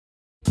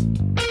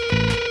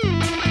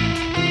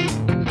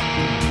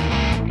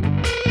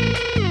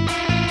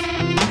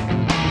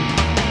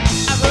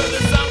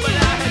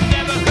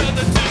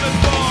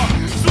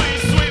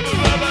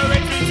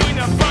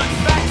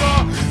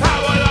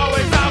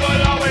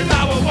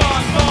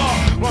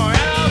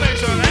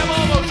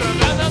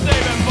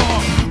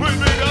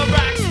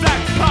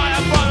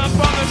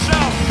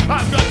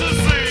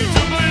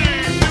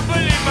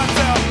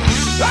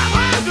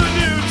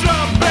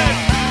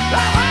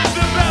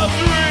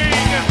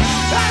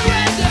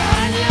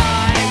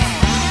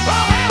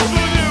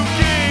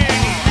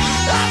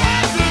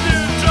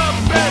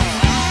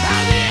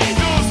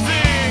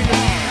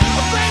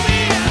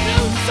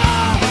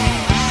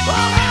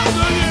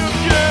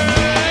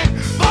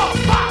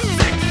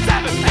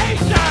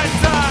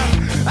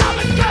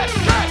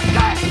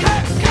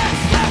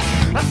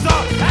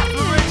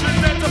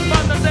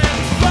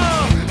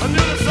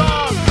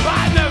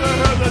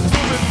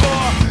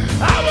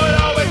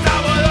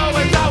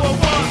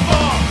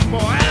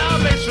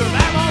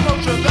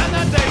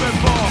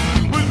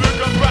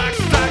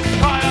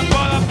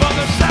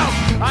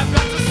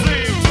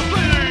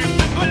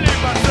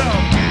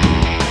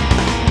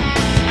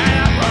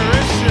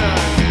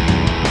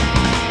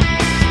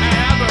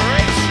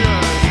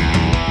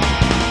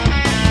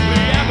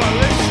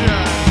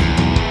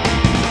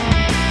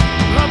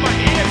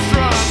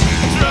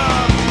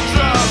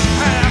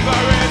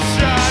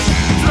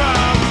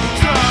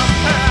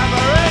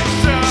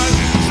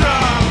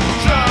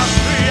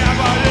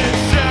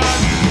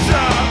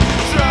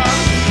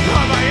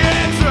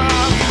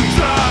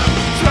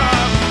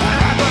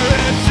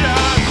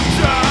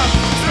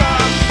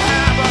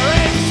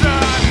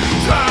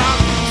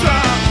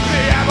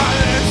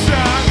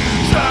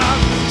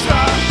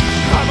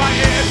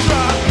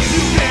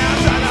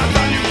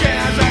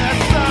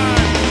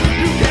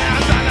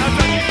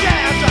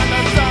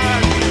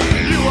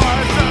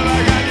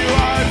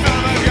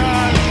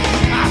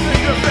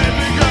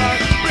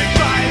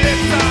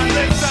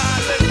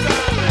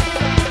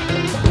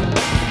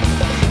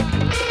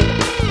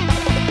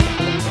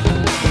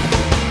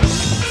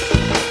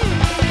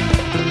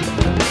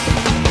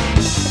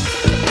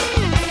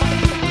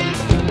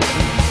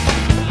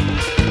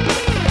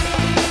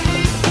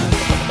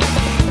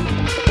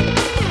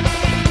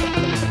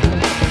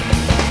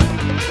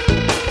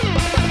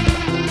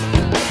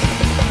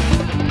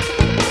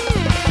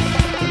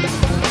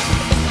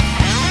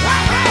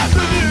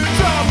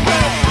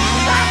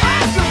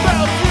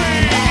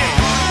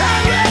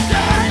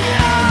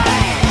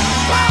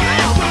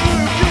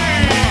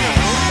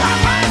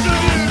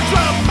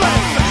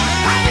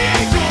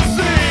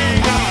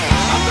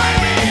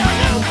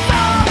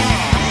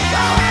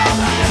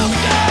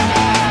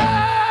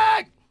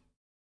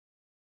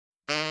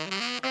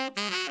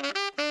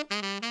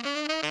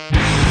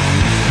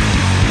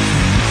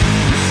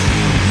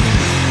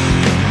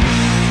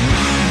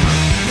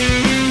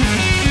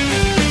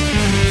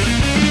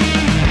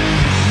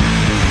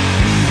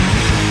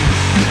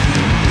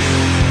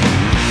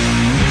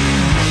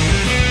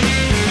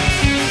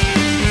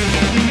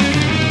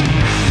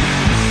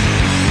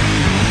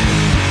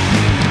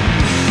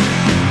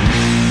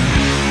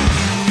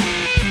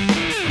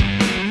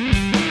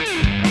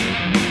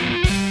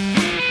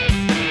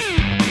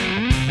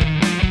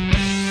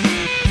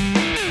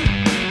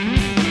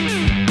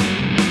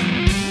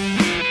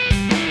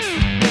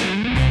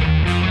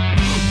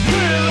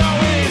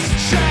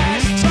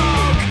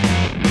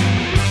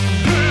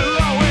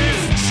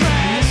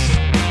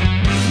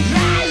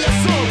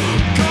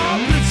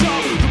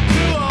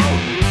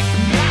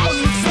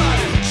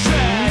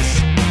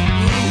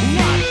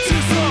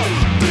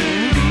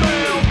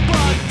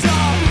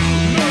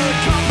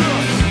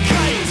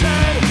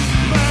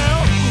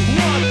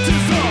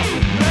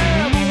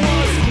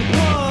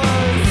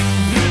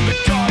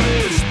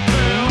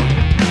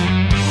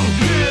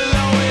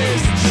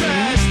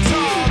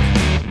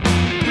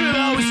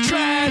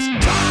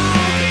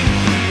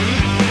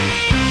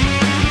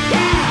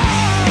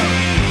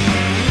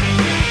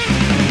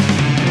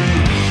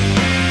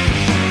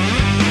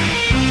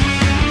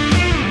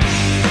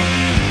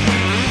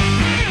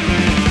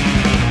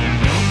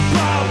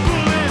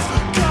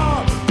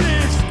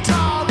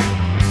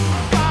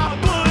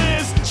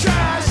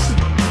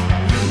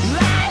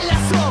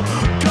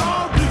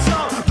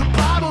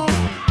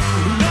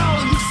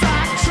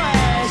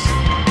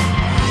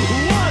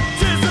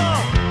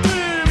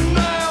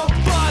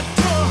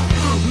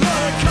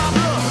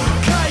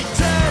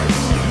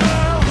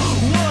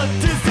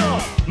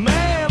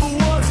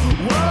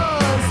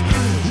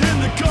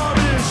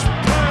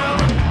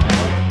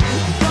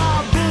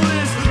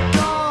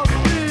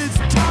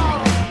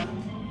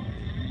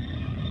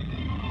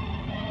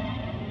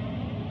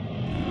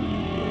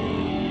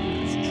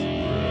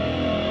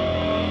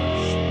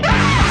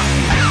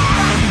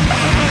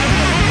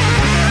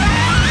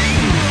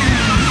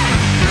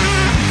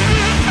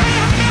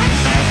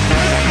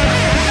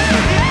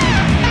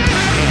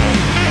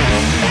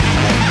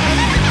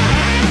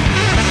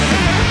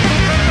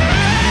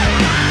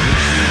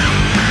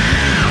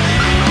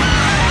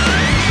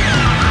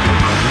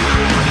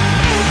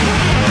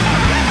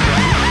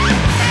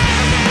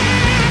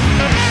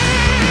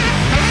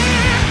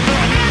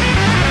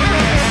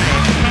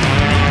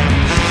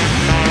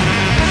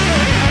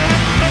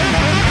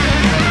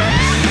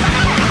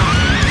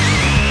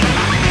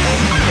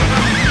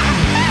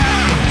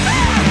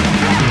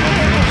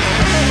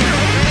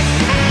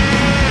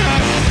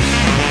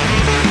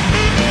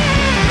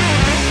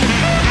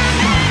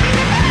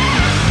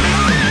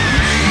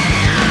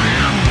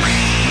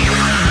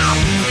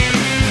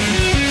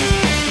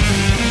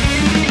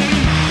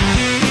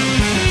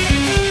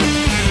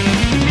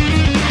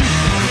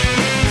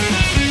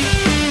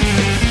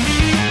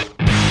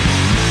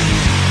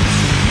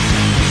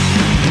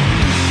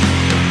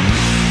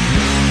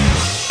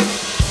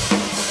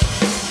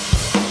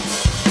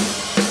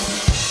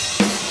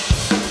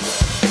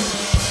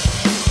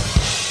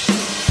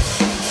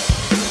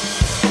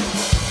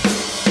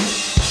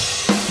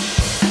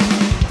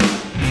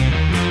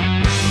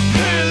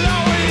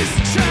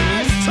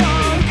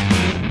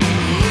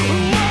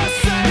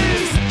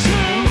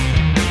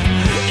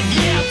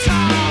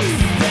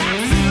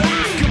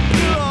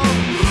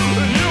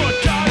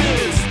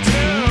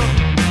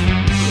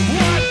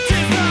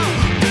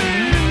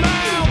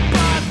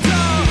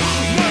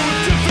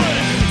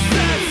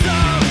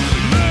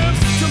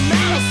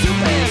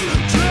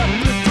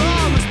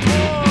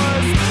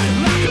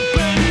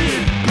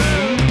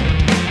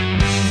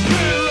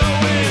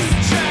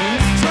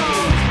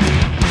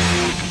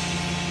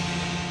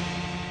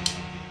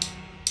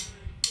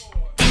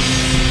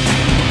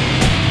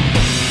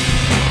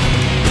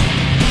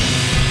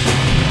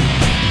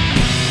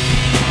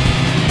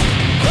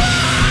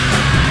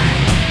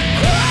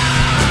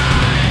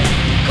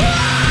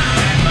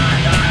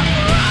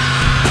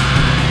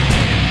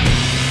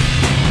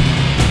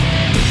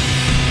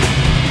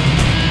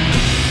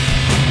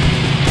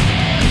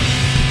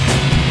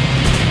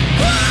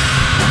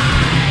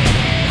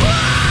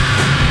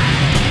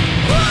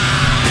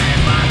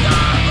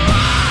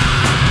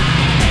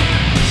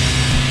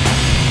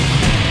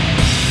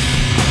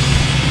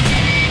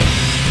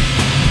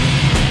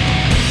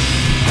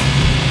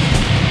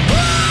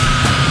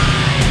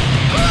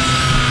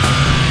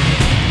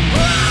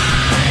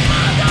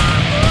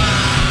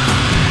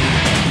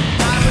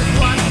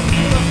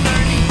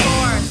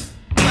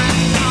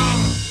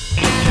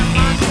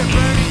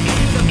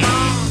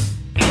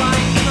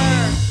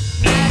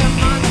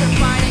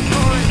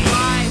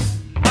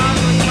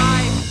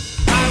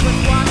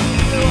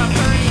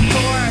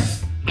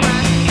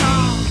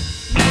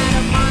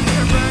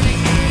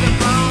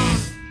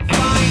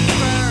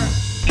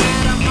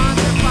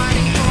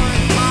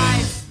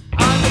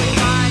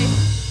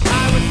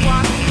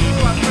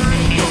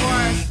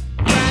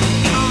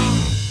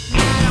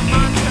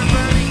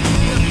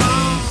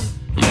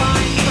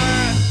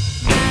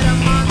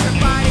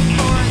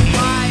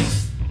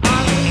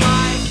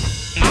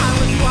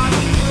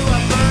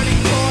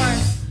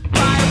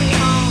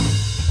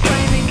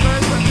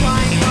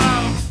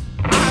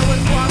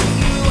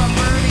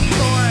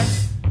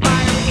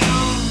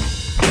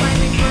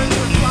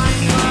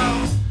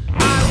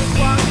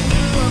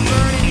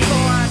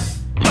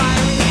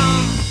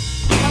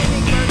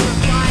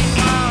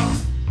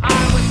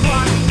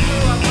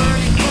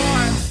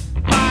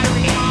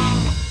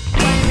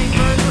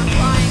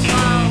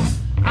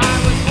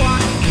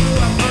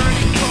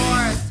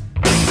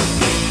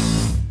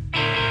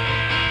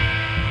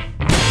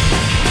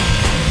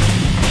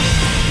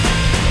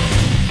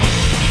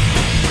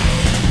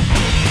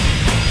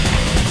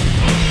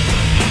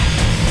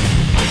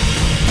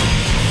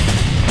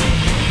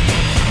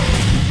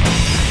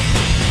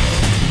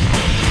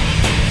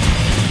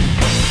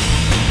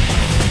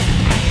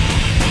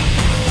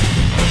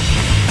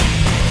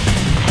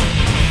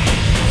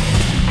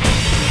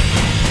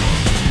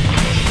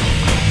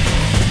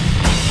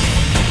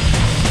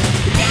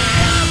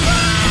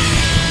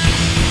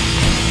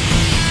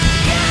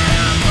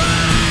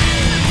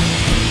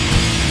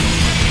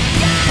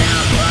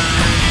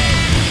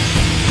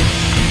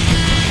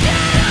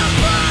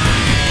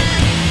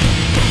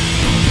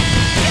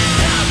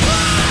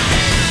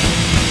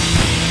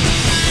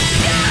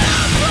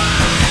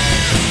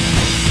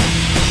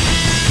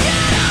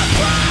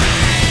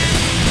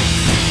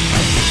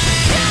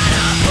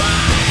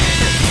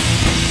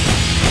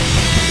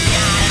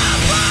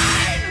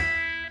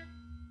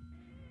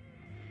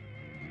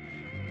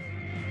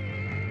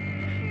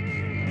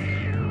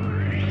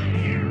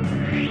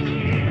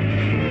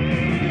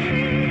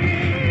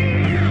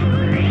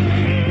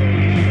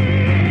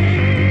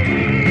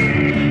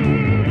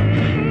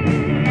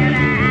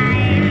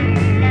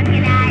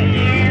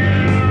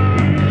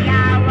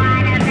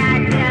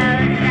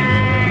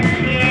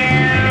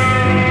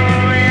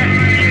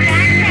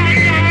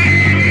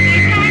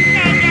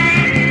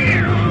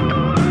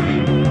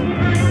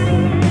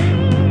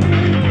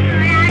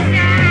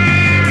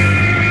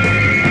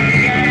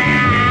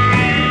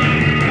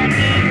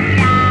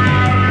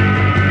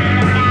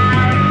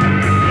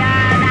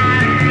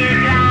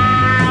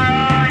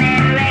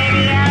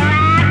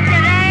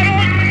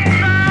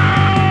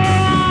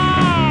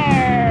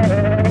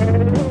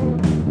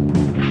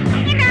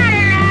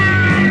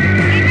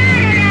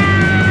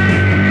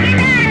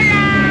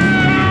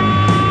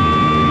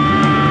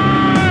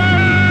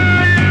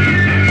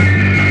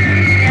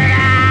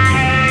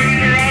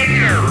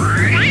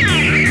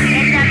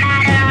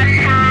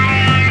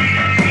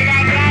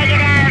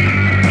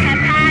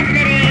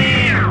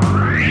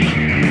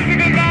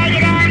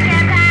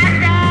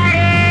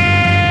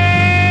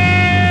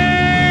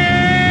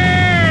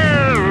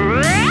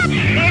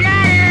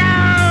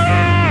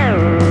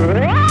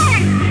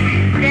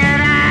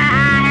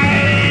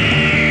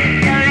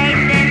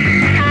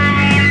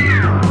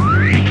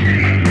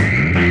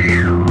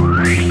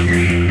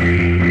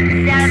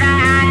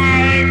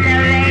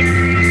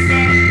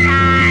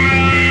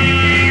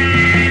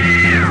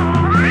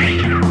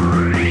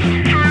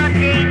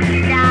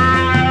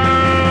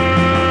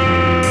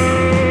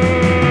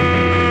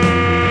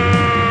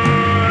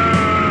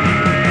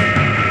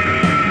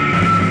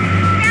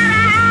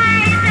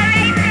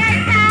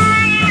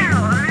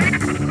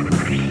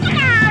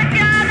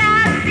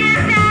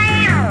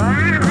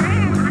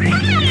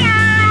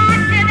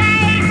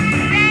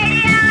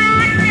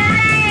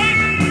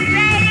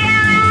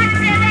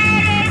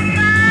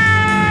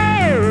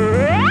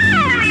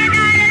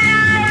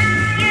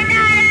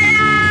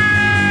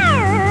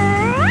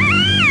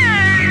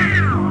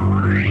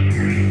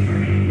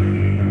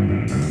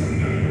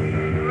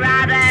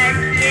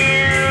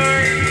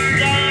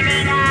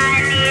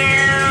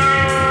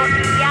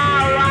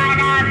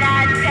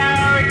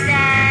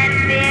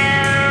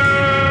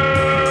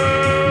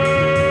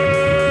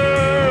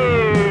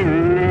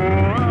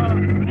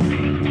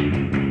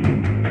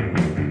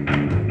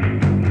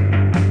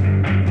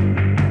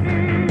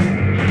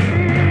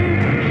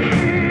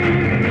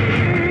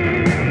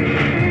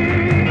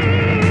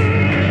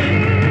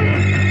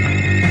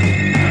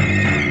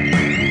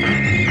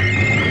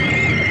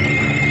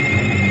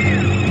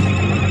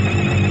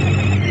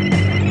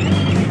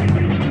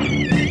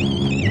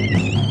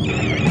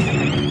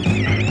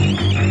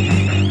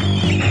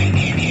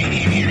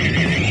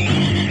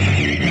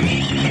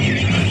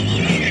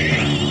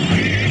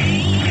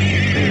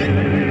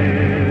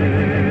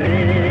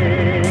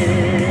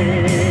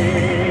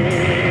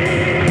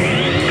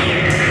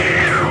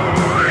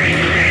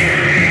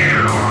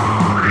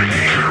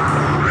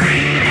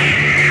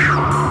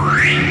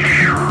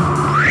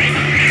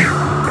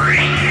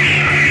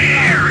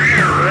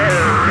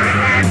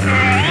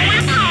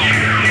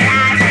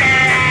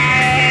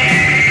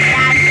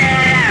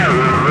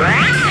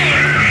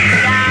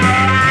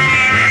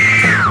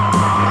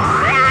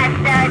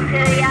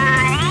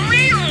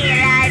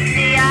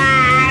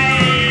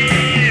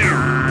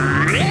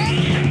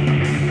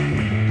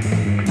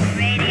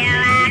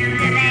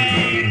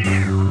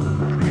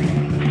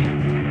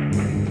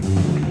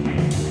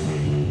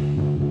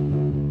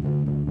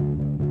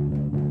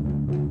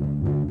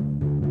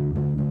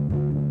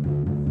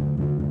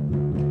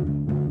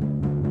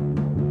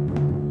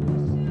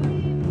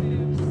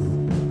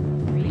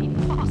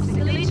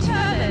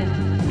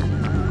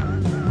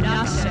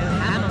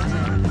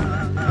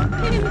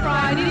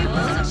fried eagles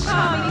are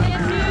charming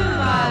and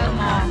nubile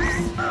moths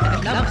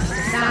that loves the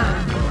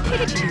sound,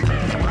 hitting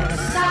like a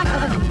sack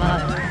of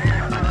mud.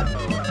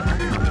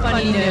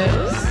 Funny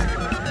nose,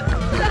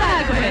 that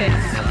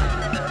aggravates.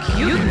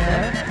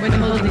 Cuteness when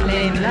holding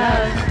lame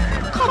love,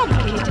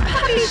 complicated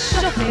happy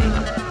shuffling.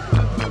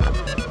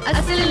 A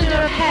cylinder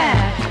of hair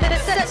that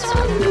sets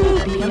all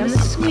movie on the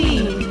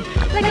swing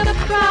like a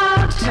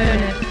proud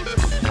turnip.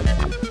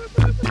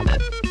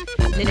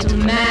 Little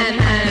man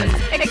hands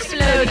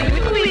exploding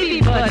with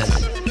weedy butt.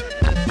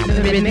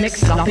 The rhythmic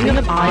slopping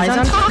of eyes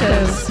on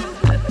tacos.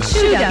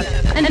 Chewed up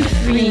and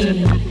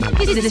free.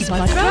 Is this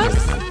butt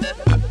drugs?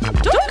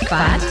 Dog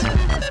fat?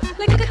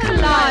 Like a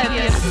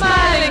calliope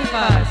smiling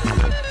fuss.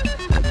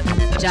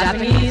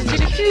 Japanese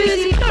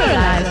jacuzzi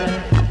fertilizer.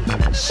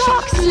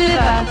 Shark's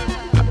liver.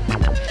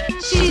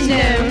 She's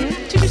known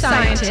to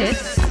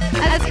scientists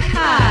as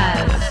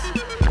Kaz,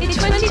 a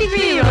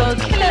 23-year-old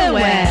killer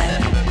whale,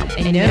 a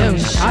known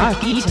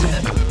shark eater.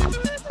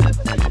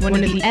 One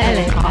of the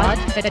LA pod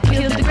that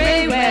killed the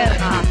grey whale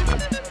cop,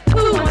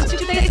 who wants to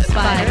play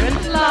spider and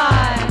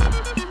fly.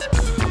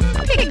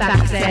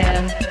 Pigback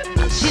sail,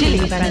 chili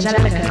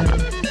evangelico.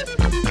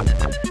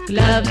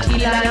 Gloved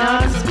key-line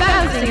arms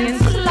bouncing in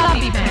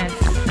sloppy pants.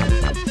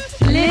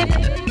 Flip,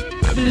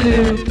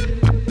 bloop.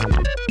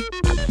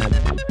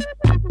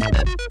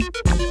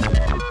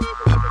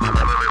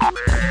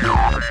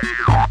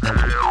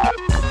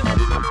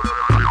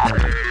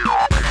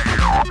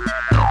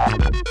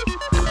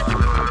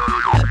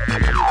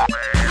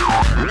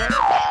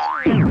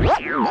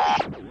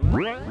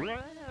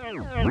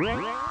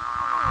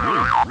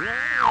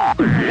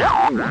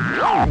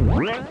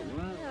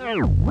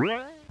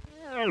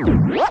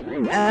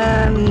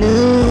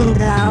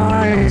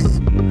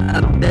 $1,000,000,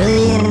 $1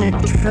 billion,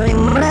 $1 trillion,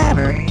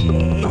 whatever.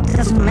 It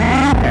doesn't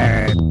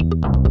matter.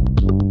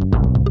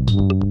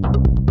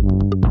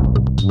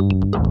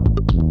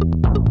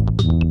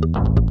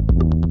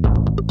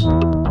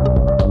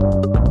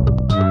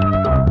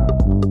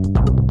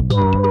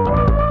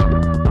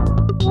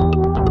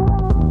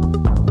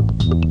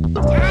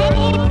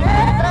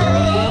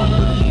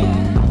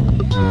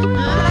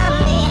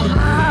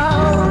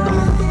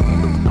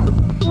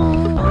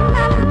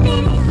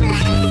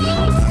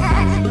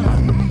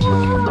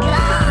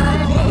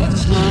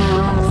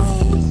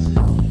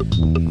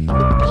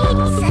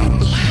 It's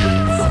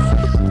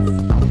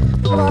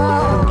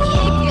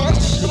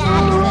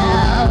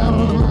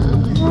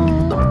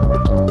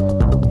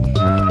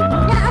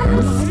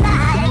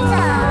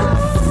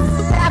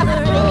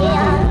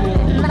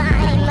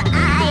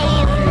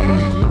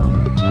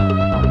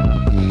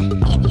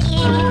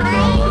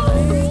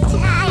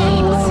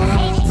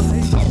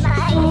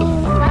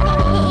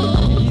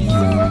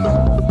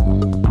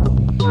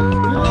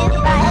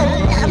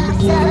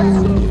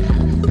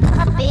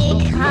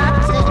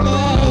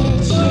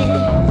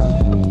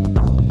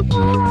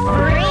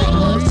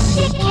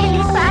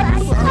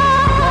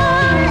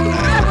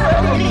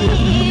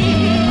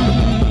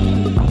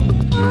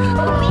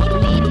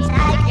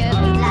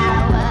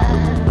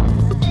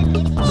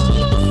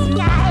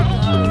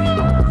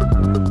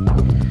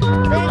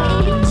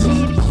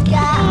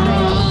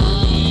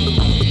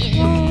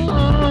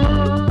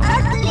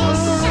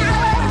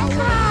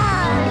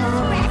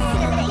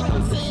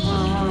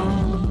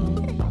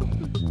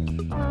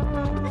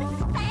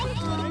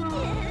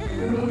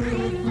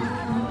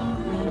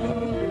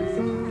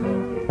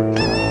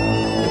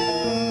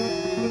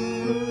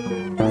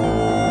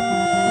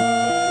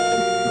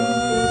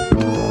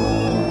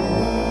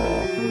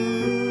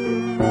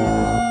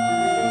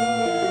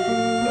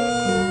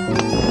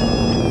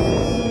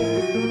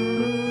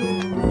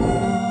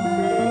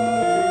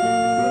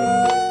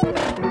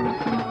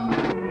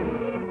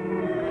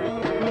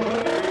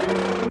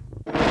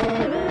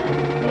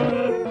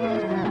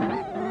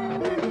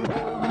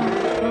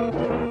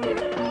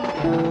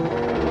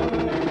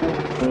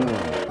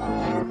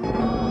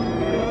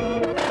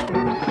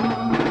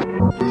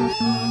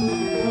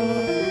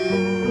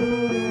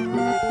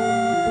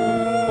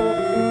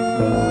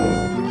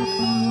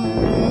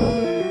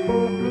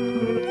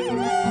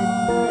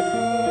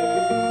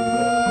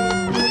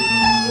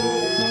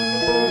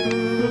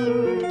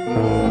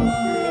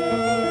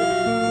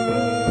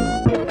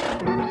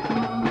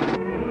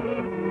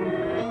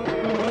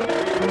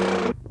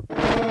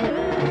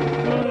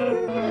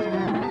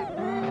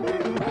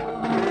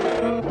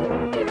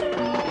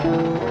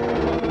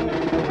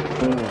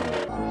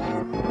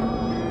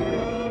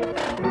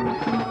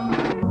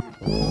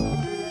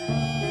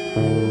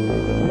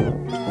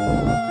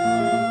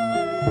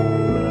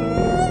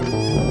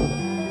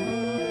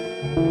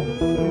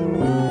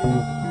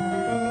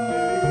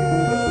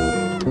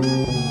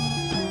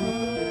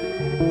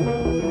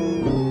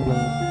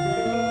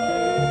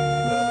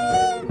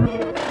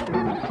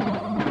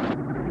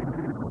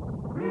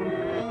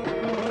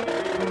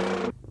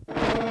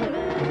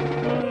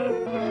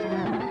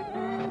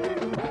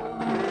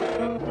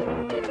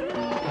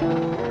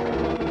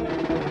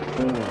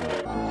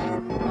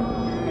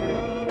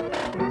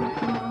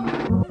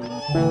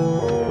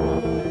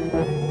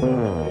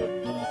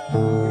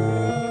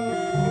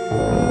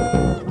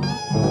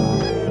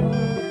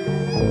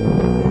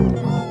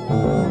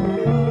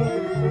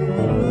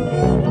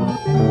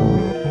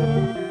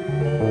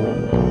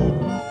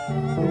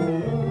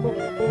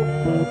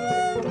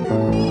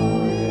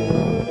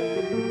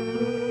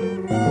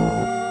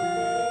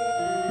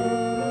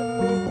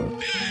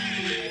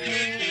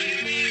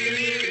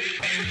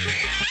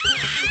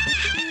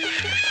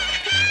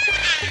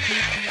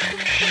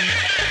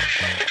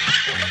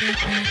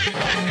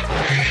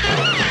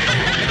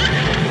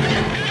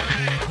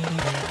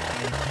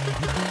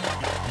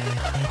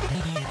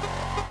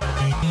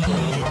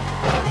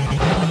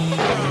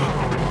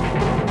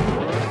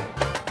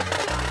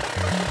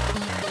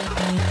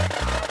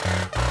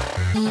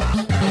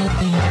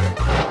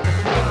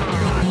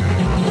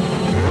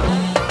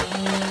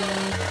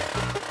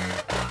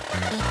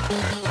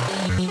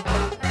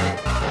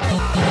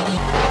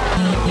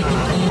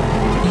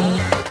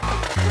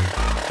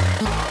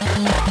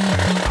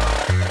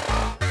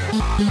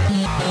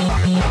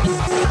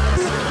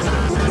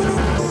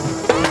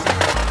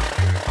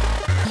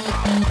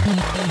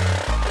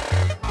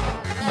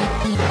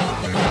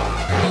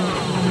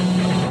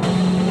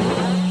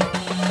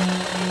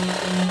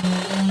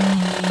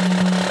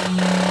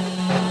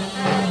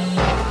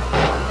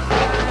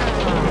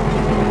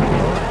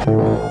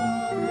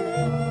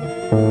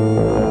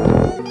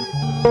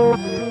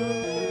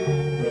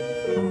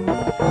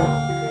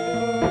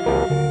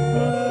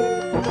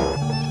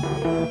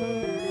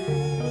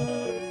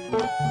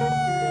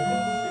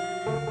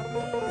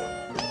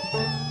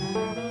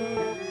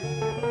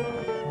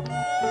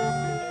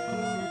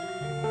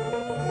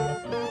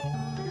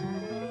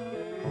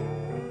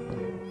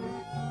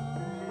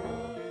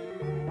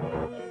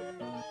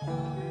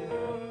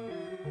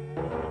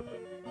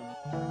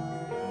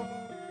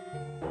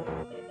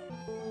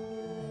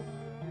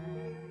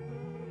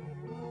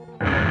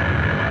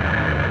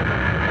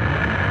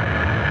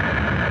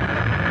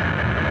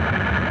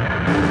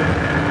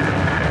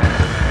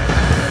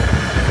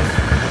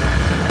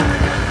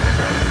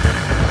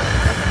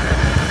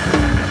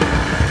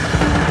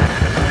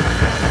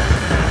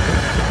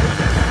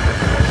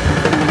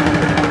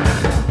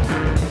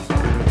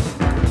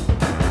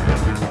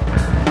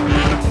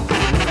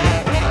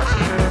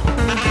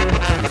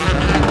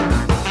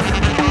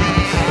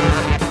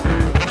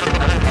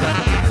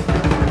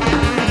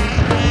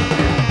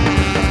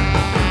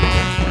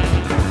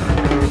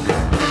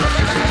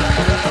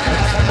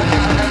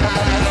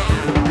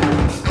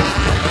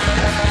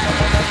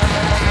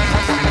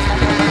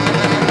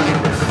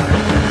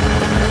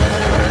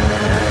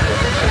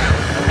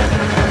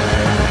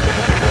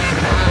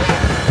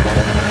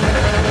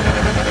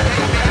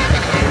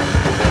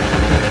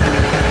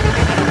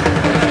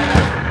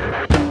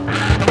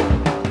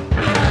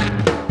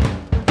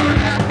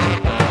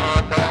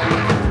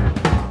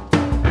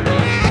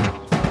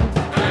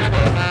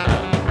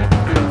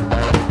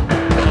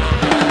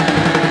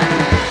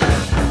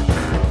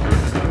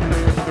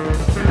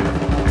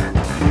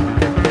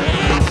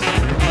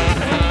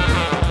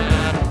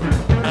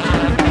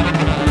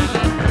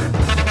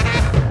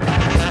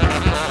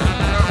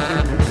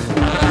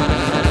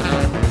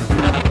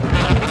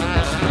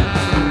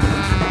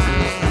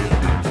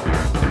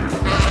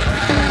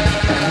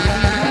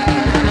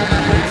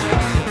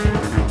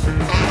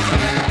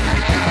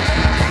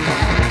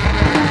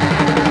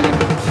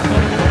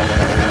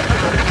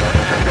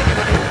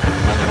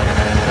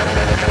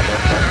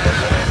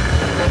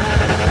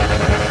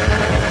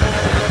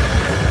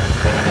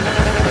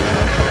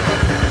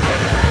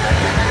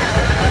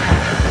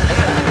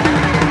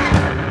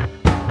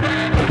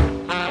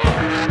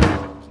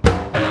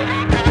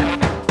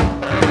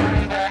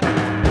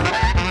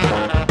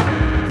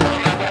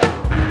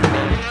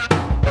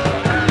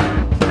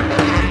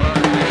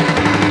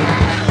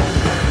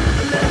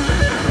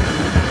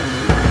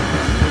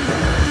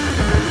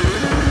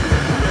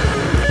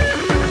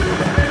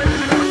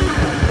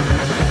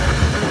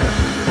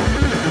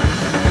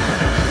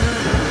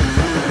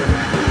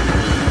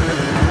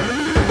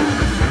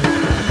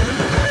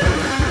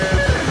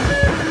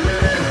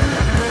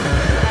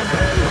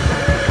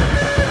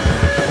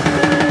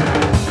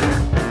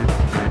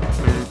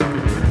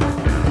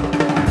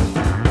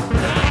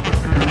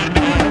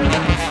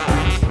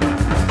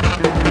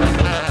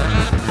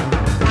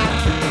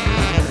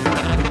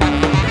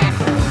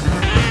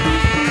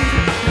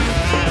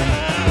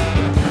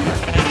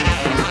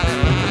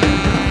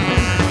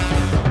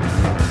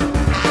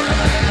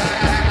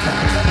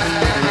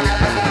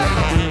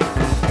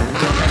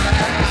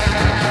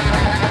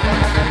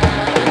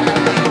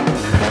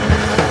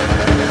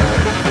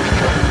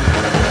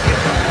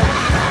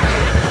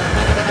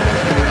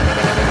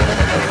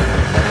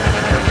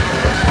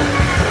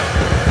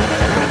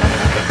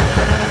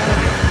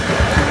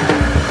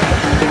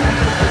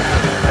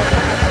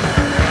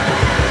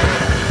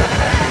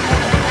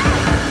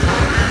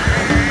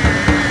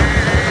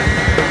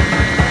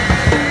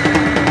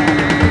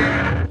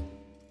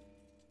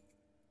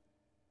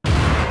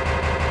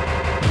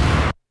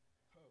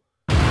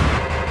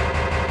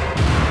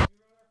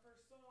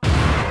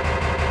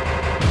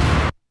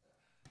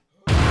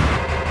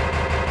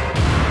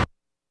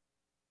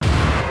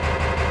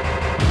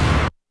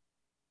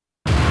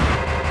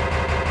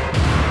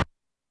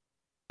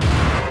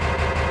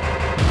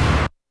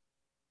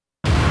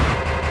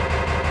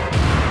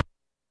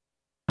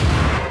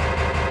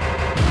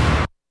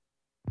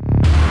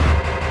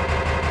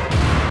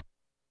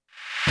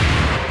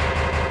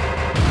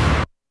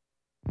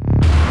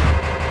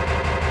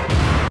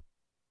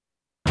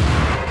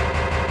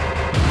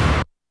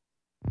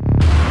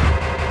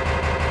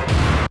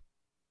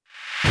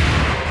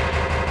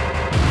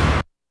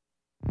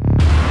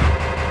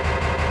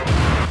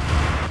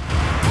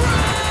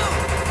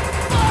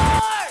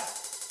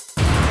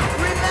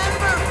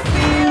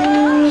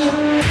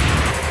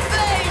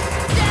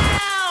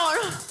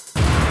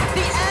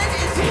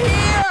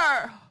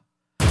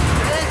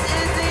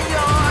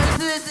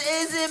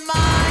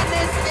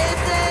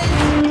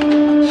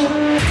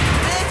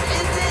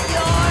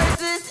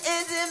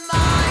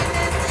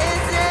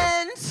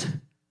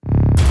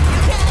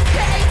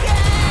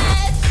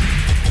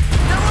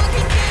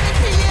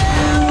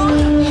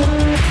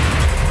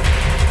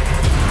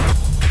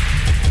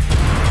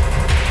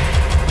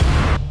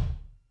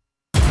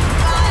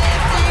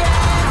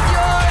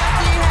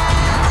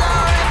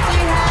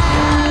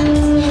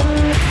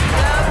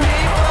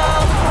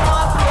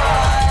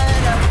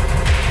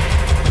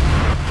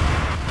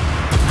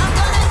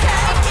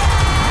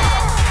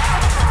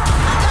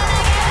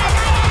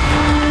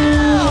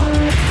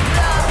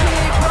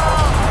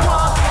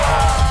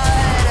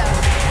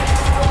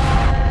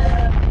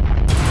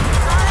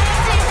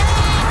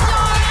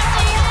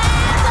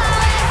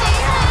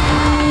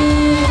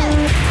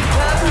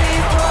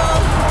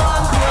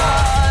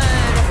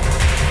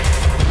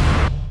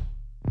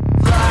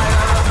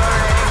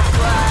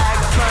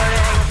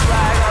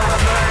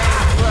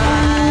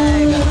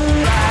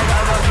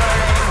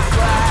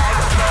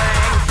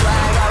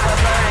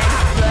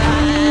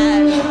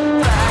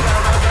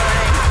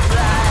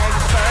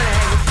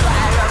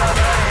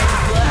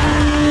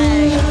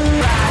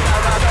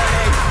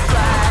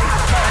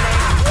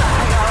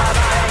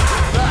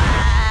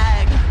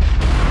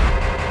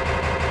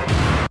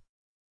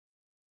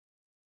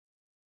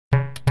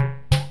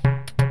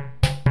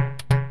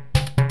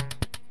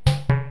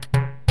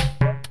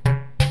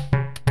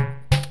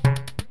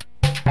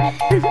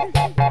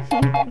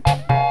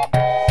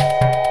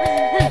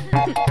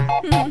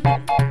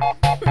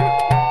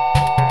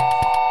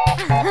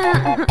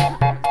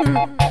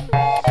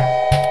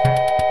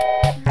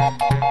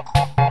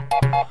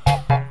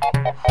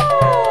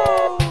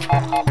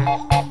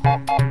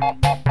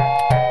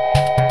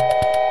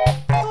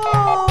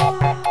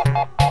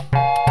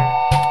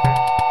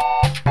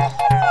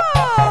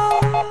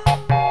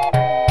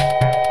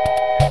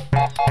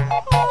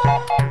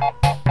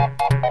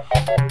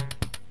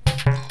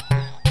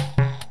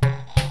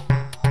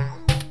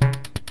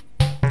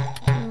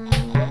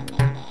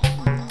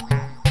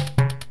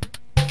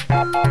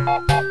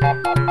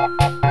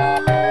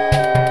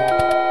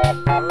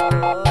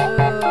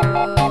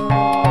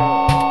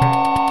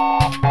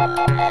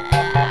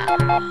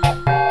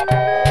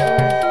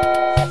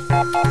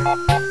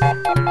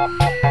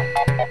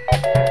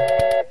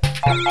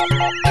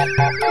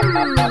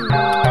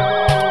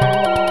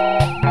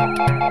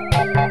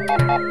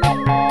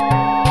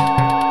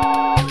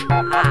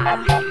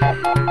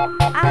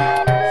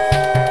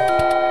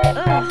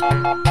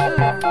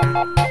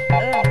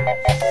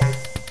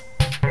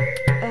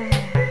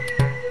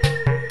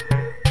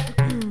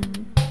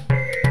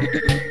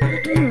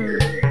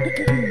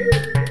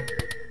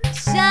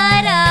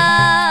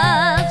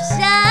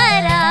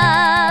Shut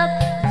up.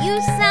 You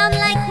sound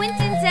like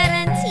Quentin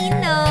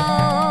Tarantino.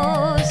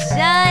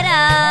 Shut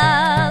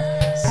up.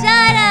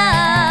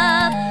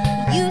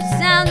 You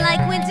sound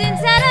like Quentin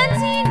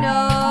Tarantino.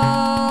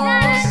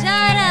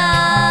 Shut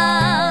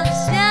up.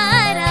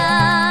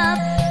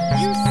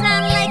 You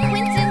sound like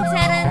Quentin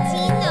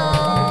Tarantino.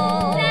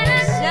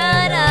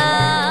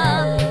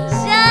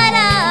 Shut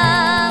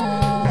up.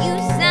 You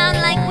sound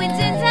like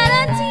Quentin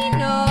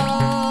Tarantino.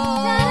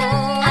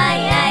 Ay,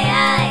 ay,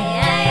 ay.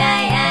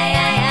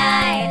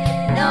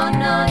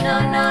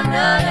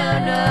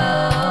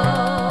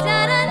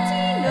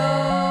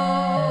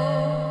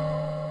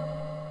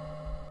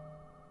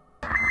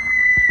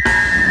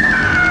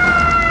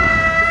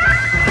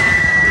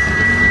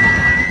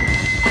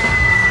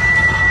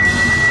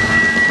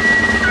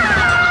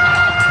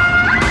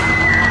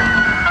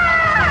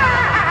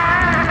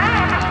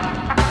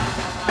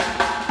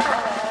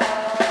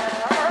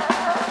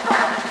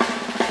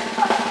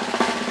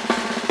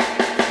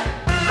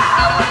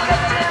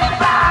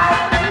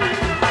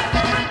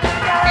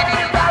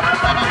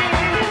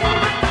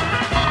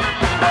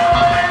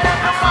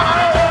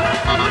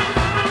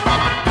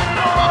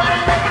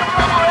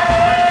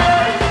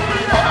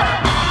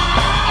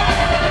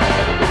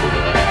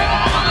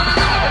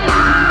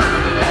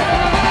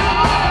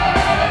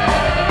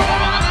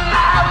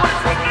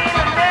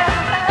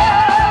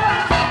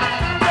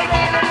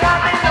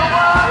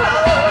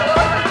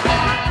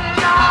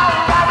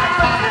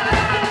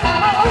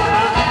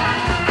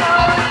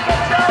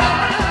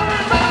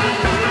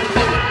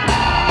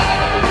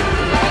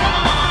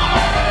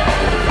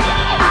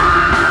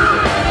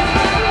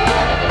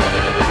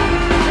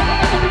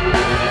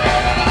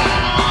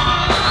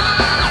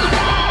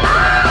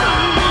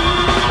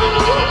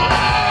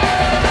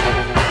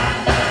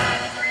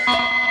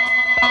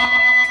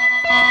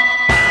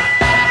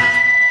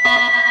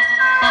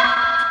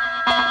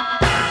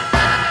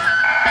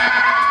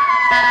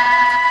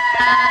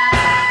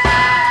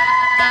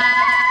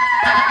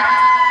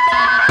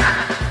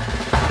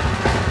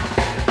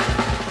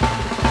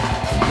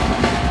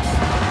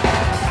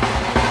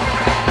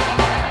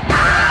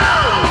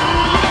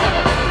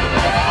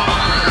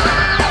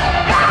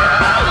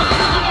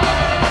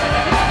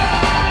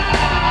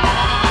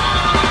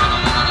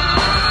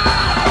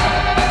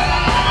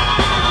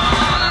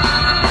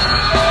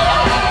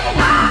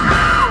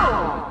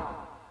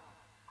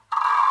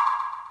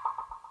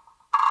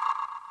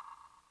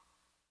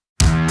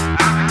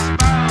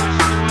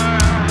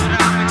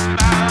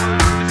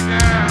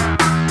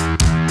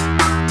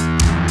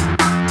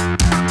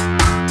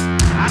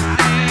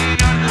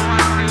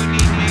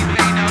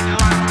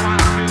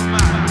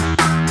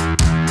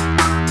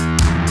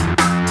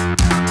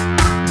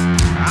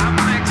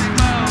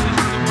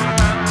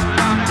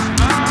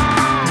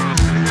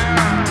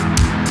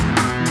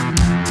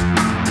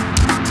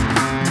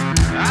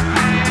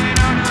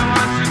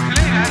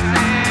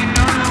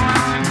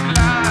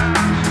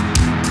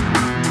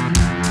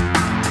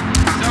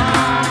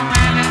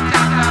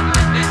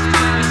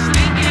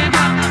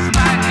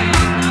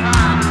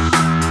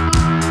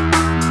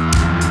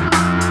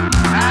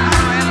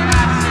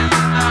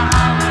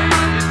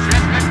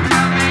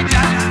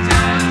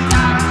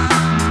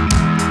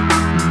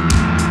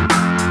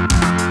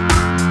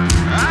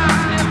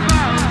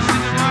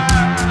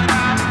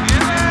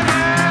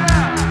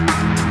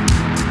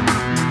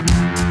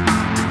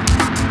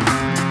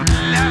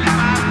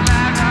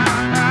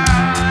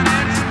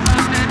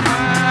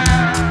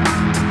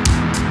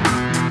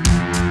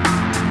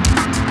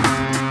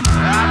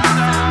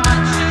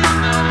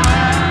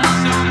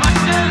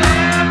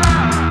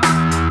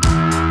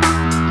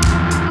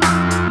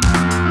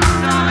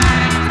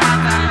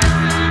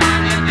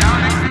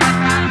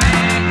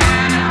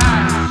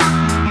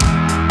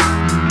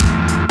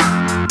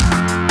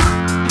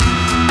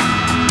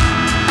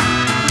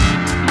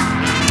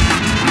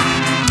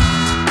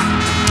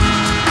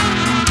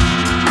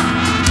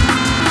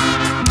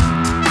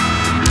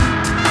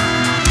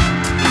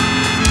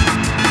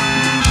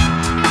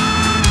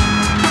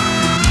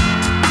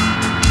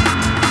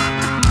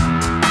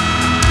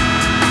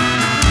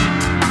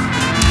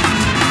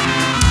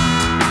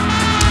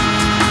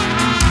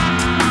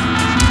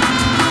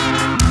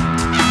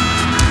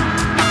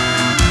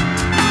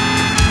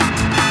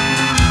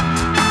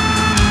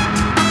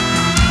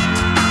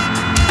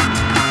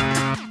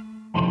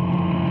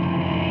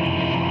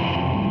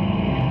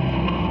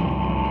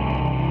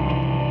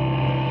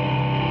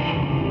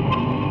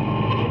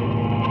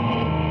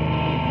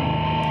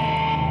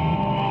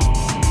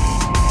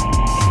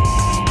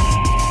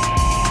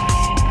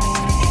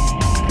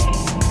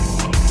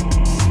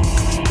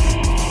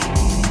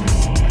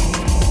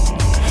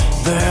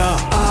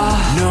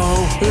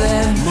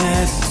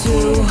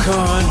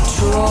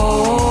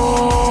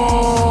 control.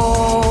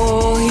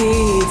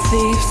 Heat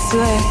thief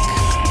slick,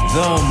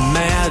 the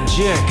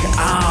magic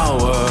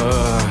hour.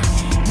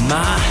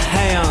 My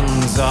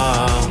hands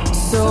are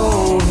so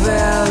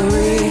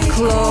very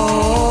close.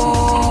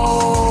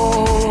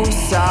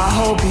 I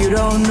hope you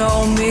don't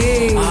know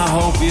me. I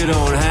hope you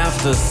don't have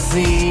to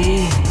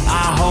see.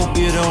 I hope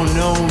you don't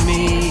know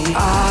me.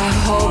 I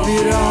hope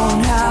you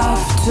don't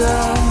have to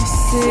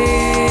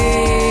see.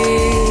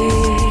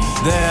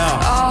 There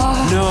are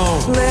no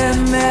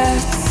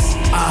limits.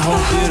 I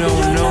hope you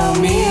don't know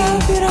me. I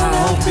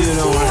hope you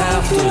don't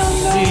have to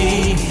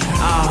see.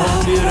 I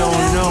hope you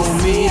don't know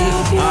me.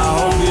 I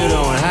hope you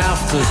don't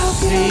have to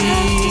see.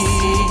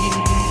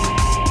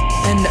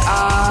 And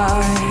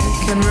I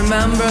can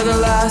remember the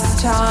last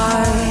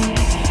time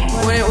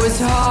when it was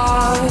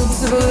hard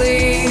to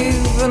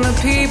believe, and the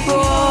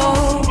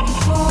people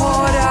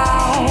poured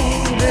out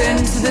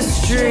into the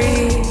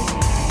street,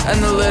 and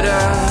the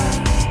litter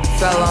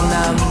fell on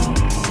them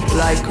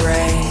like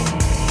rain.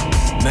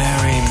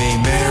 Marry me,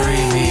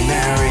 marry me,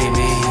 marry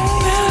me.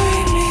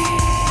 Marry me.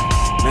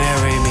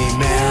 Marry me,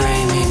 marry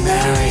me,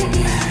 marry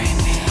me.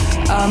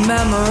 I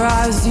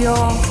memorize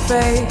your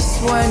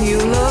face when you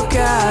look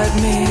at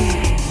me.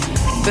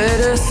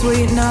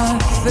 Bittersweet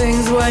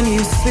nothings when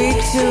you speak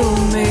to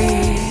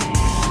me.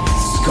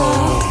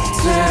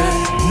 Sculpted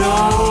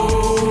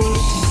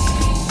nose,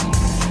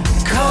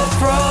 cut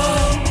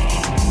from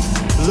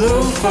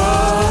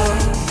loofah,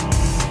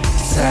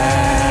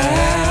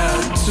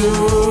 tattoos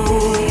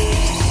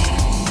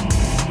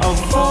of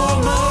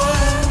former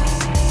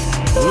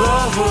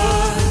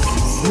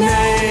lovers'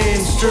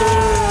 names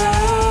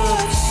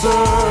strip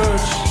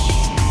search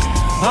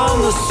on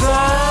the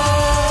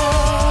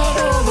side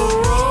of the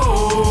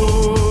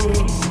road.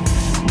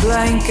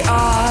 Blank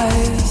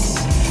eyes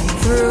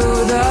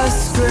through the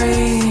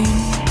screen.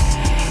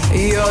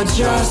 You're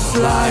just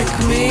like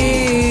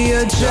me.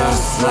 You're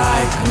just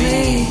like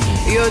me.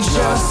 You're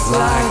just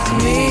like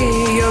me.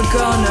 You're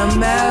gonna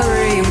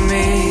marry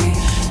me.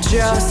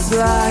 Just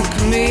like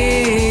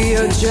me.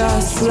 You're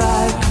just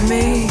like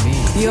me.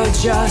 You're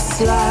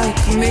just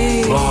like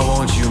me. Why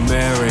won't you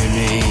marry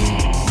me?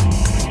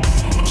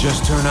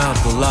 Just turn out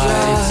the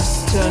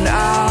lights. Just turn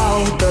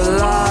out the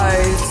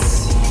lights.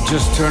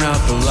 Just turn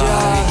out the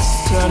lights.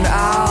 Just turn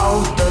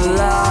out the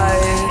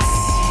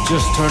lights.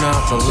 Just turn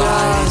out the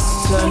lights.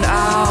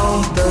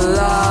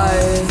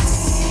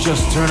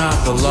 Just turn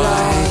out the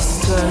lights. Just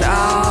turn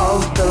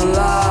out the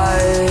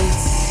lights.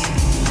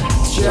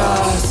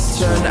 Just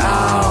turn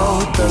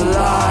out the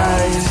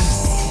lights.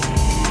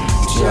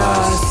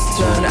 Just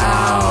turn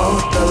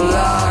out the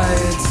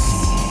lights.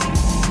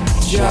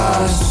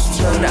 Just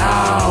turn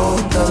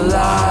out the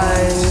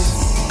lights.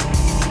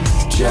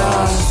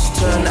 Just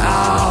turn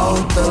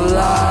out the lights. Just turn out the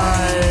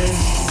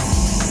lights.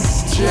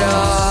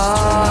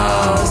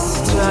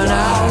 Just turn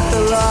out the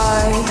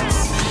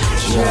lights.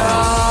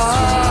 Just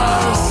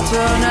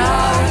turn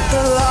out the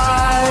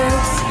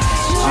lights.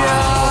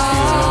 Just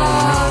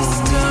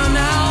turn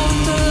out the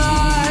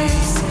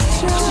lights.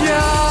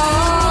 Just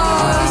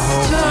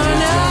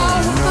turn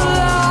out the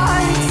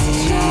lights.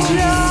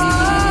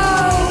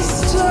 Just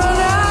turn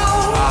out the lights.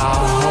 I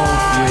hope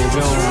you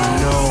don't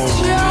know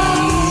me. I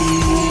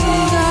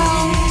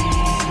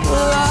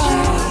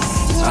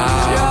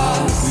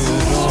hope you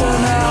don't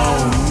know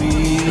me.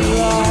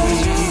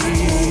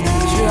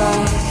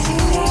 Just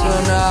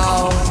turn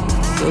out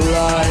the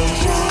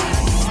lights.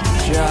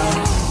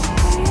 Just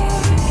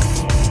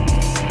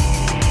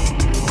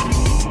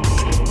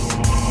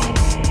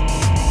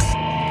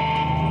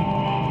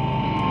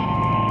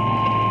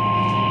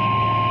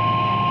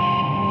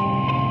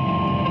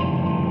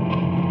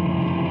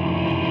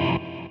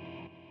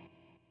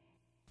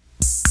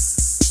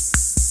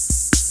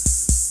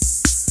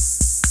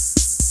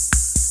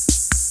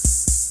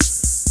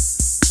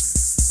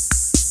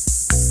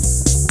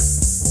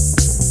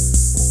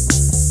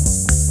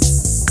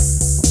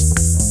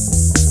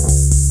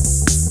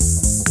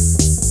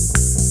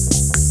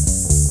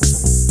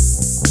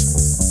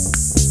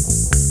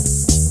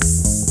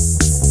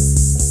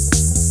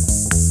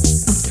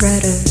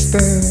thread of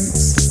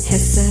birds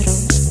has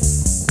settled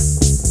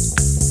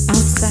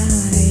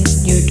outside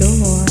your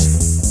door.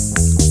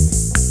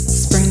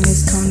 Spring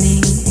is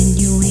coming and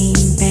you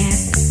lean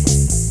back,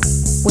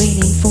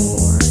 waiting for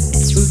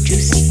its root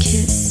juicy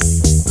kiss,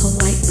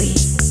 politely,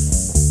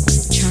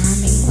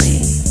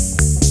 charmingly.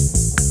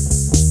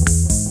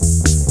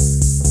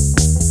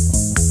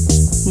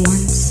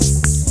 Once,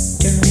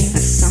 during a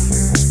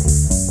summer,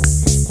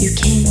 you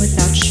came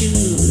without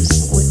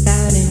shoes,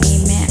 without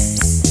any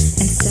maps,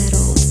 and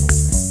settled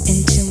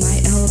into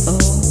my elbow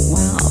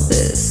while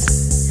this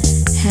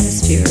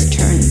hemisphere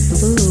turned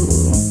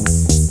blue.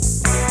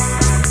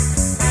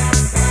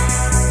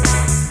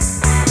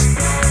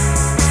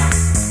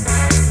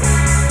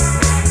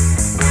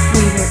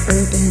 We were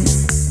urban,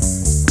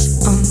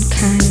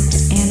 unkind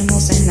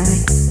animals, and I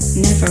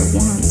never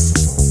once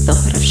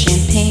thought of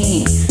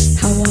champagne.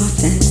 How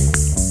often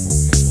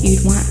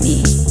you'd want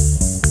me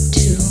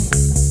to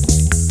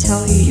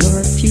tell you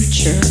your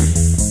future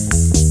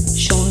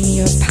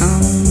your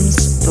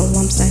palms, the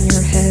lumps on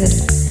your head,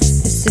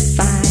 as if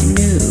I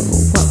knew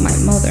what my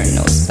mother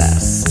knows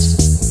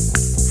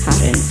best, how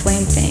to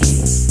inflame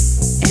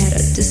things at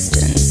a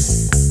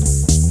distance.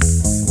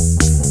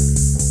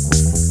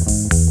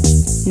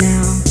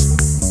 Now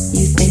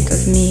you think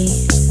of me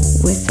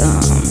with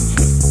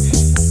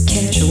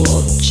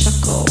casual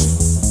chuckle.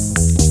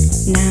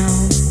 Now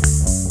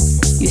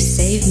you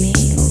save me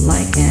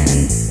like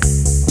an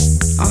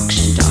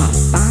auctioned off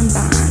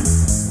bonbon,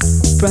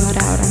 brought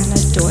out on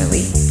a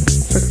doily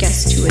for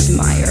guests to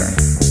admire.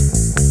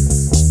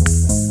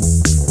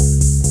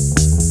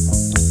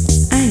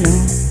 I know,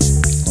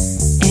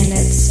 and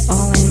it's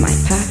all in my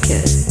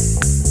pocket.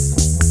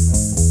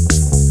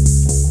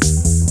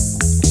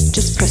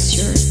 Just press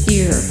your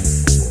ear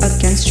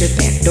against your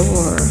back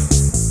door.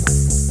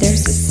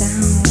 There's a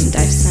sound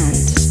I've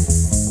sent.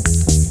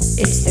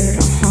 It's there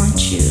to haunt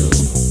you,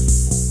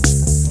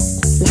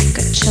 like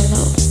a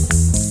cello,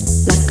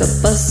 like a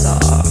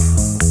buzzsaw.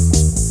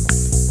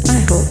 I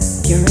hope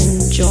you're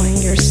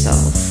enjoying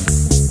yourself.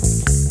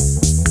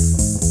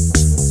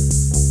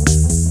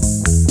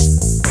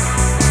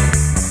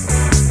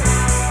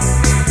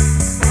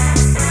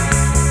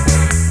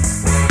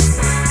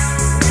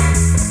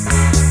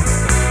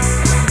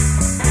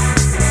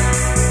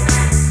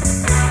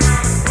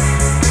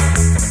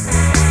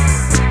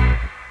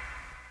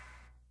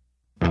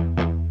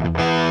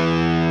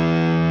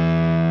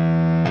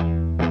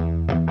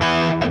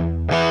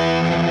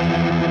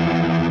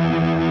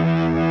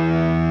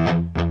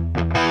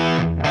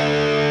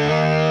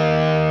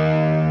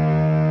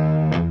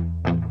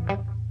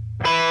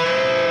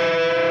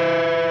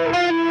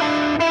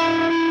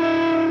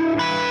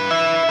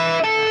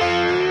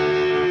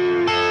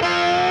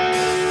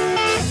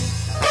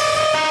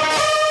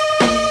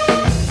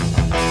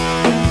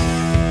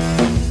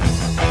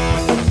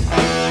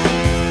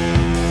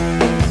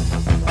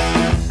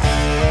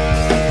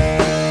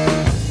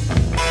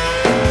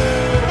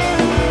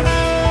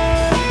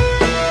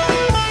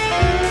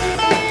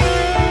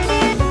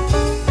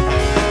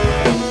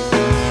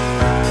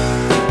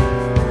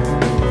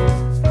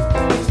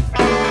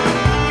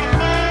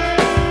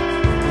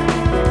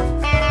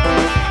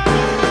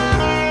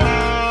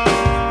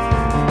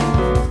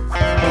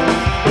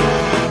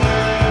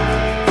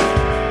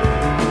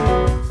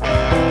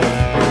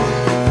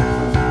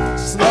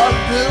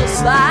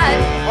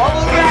 Slide all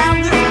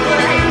around this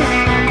place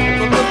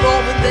from the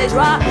moment they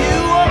drop you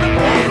on the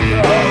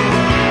paper.